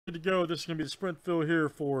Good to go. This is going to be the sprint fill here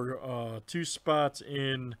for 2 spots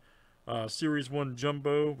in Series 1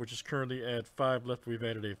 Jumbo, which is currently at 5 left. We've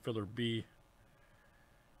added a filler B.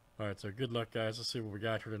 Alright, so good luck, guys. Let's see what we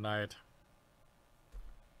got here tonight.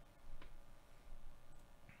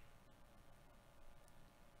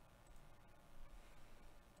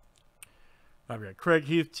 I've got Craig,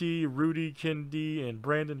 Heath T, Rudy, Ken D, and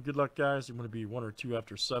Brandon. Good luck, guys. You want to be 1 or 2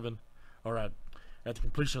 after 7. Alright, at the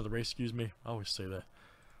completion of the race, excuse me. I always say that.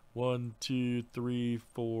 1, 2, 3,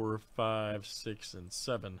 4, 5, 6, and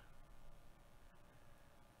 7.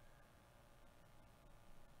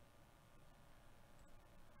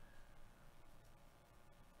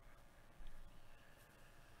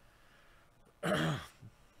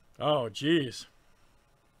 Oh, jeez.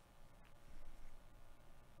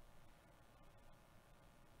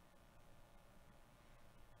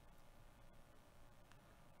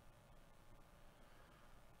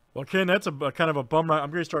 Well, Ken, that's a kind of a bummer.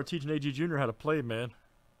 I'm going to start teaching AG Junior how to play, man.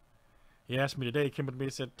 He asked me today, he came up to me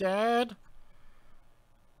and said, Dad,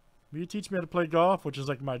 will you teach me how to play golf, which is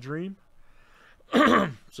like my dream?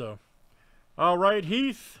 So, all right,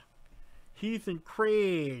 Heath and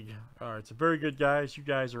Craig. All right, so very good, guys. You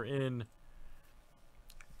guys are in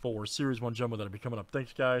for Series 1 Jumbo that'll be coming up.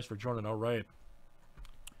 Thanks, guys, for joining. All right.